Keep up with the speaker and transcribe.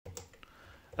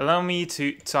allow me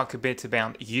to talk a bit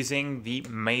about using the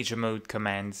major mode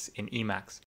commands in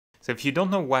Emacs. So if you don't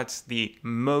know what the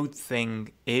mode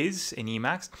thing is in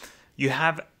Emacs, you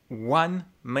have one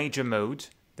major mode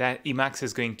that Emacs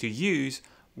is going to use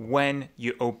when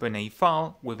you open a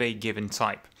file with a given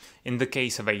type. In the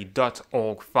case of a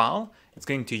 .org file, it's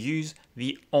going to use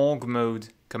the org mode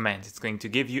command. It's going to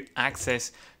give you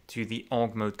access to the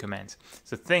org mode command.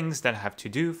 So things that have to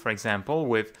do, for example,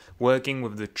 with working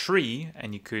with the tree,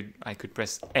 and I could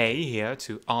press A here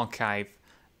to archive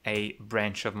a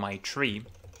branch of my tree,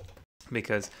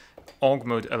 because org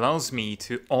mode allows me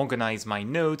to organize my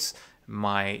nodes,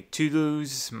 my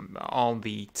to-dos, all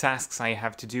the tasks I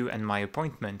have to do, and my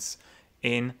appointments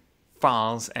in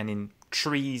files and in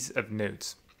trees of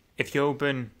nodes. If you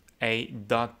open a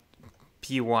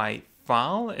 .py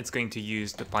file, it's going to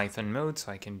use the Python mode,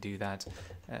 so I can do that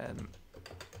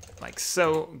like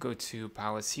so. Go to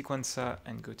Power Sequencer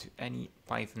and go to any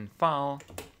Python file,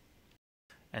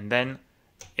 and then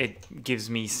it gives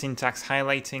me syntax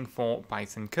highlighting for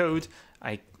Python code.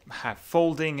 I have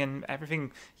folding and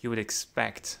everything you would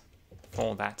expect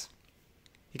for that.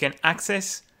 You can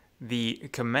access the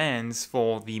commands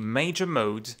for the major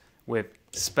mode with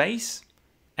space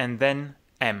and then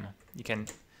M. You can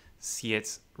see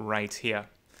it right here,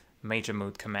 major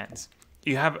mode commands.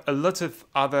 You have a lot of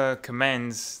other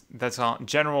commands that are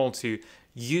general to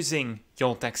using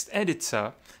your text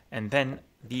editor, and then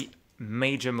the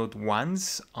major mode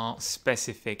ones are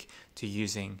specific to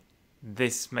using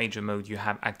this major mode you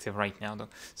have active right now though.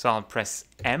 So I'll press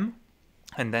M,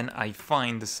 and then I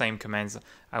find the same commands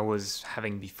I was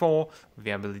having before, with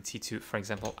the ability to, for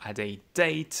example, add a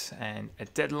date and a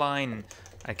deadline.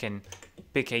 I can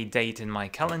pick a date in my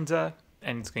calendar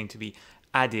and it's going to be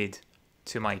added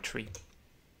to my tree.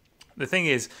 The thing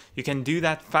is, you can do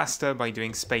that faster by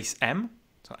doing space M,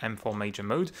 so M for major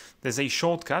mode. There's a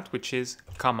shortcut which is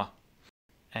comma.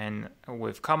 And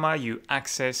with comma, you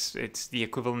access, it's the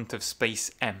equivalent of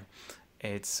space M.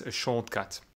 It's a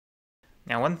shortcut.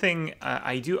 Now, one thing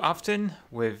I do often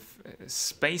with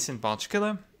space in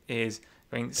particular is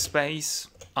going space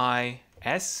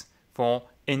IS for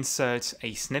insert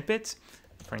a snippet.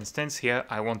 For instance, here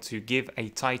I want to give a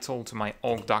title to my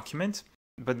org document.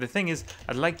 But the thing is,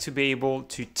 I'd like to be able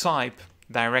to type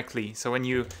directly. So when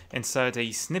you insert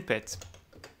a snippet,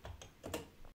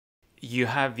 you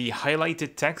have the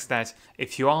highlighted text that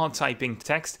if you are typing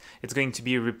text, it's going to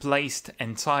be replaced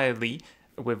entirely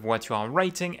with what you are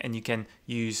writing, and you can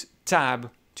use tab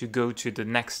to go to the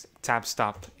next tab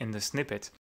stop in the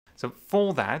snippet. So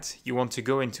for that, you want to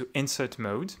go into insert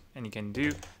mode, and you can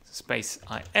do space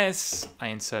IS, I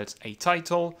insert a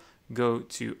title, go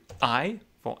to I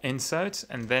for insert,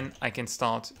 and then I can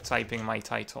start typing my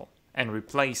title and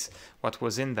replace what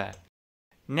was in there.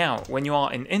 Now, when you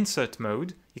are in insert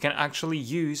mode, you can actually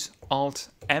use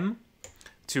Alt-M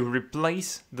to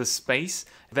replace the space.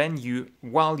 Then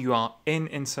while you are in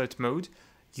insert mode,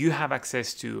 you have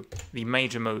access to the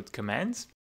major mode commands.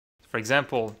 For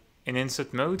example, in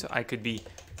insert mode, I could be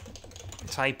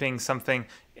typing something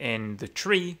in the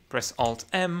tree, press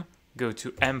Alt-M, go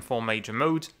to M for major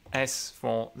mode, S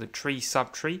for the tree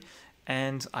subtree,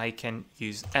 and I can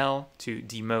use L to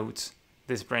demote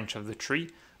this branch of the tree,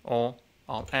 or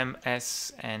Alt-M,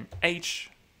 S, and H.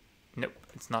 Nope,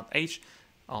 it's not H.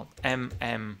 Alt-M,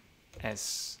 M,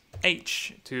 S,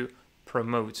 H to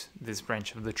promote this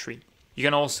branch of the tree. You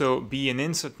can also be in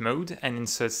insert mode and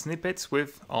insert snippets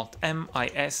with Alt-M,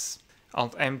 IS,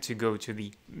 Alt-M to go to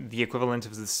the equivalent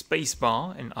of the space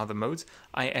bar in other modes,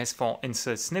 IS for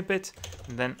insert snippet,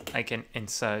 and then I can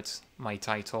insert my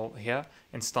title here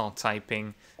and start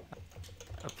typing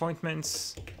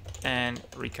appointments and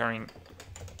recurring.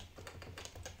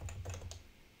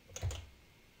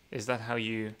 Is that how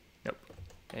you... Nope,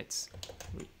 it's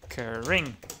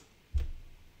recurring.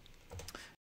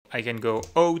 I can go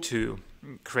O to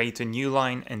create a new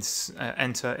line and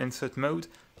enter insert mode,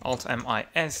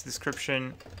 Alt-M-I-S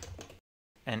description,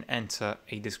 and enter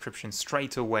a description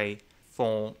straight away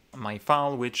for my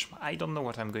file, which I don't know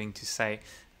what I'm going to say.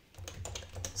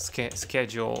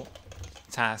 Schedule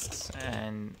tasks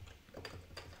and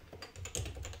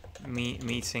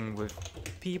meeting with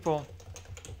people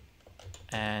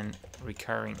and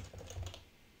recurring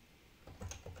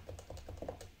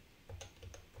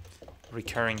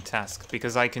task,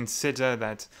 because I consider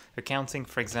that accounting,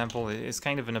 for example, is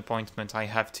kind of an appointment. I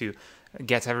have to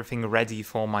get everything ready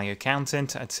for my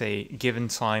accountant at a given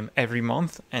time every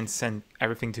month and send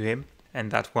everything to him,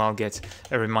 and that will get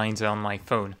a reminder on my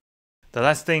phone. The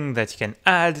last thing that you can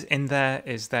add in there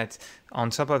is that on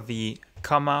top of the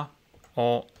comma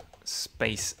or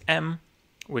space M,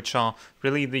 which are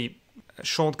really the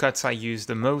shortcuts I use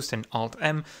the most and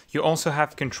Alt-M. You also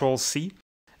have Control-C,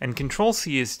 and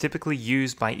Control-C is typically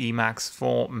used by Emacs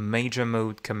for major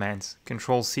mode commands.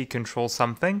 Control-C, control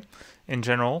something in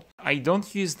general. I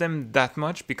don't use them that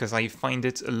much because I find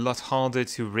it a lot harder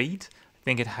to read. I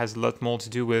think it has a lot more to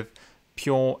do with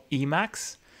pure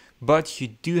Emacs, but you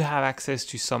do have access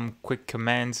to some quick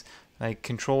commands like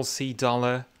Control-C,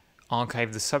 $,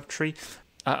 archive the subtree.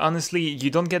 Honestly,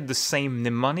 you don't get the same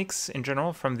mnemonics in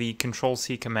general from the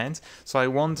Control-C commands, so I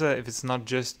wonder if it's not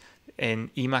just in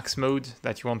Emacs mode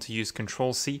that you want to use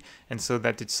Control-C, and so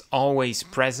that it's always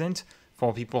present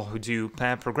for people who do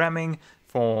pair programming,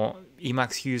 for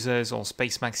Emacs users or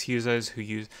Spacemacs users who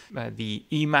use the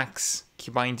Emacs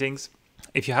key bindings.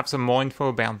 If you have some more info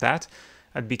about that,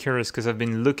 I'd be curious, because I've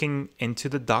been looking into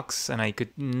the docs and I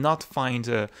could not find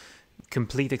a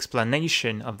complete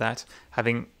explanation of that,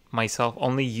 having myself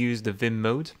only used the Vim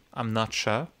mode. I'm not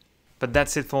sure. But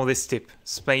that's it for this tip.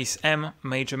 Space M,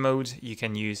 major mode. You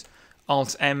can use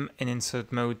Alt M in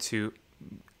insert mode to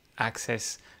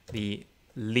access the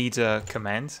leader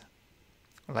command,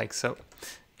 like so.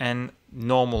 And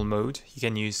normal mode, you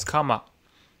can use comma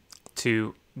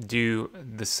to do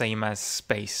the same as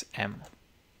space M.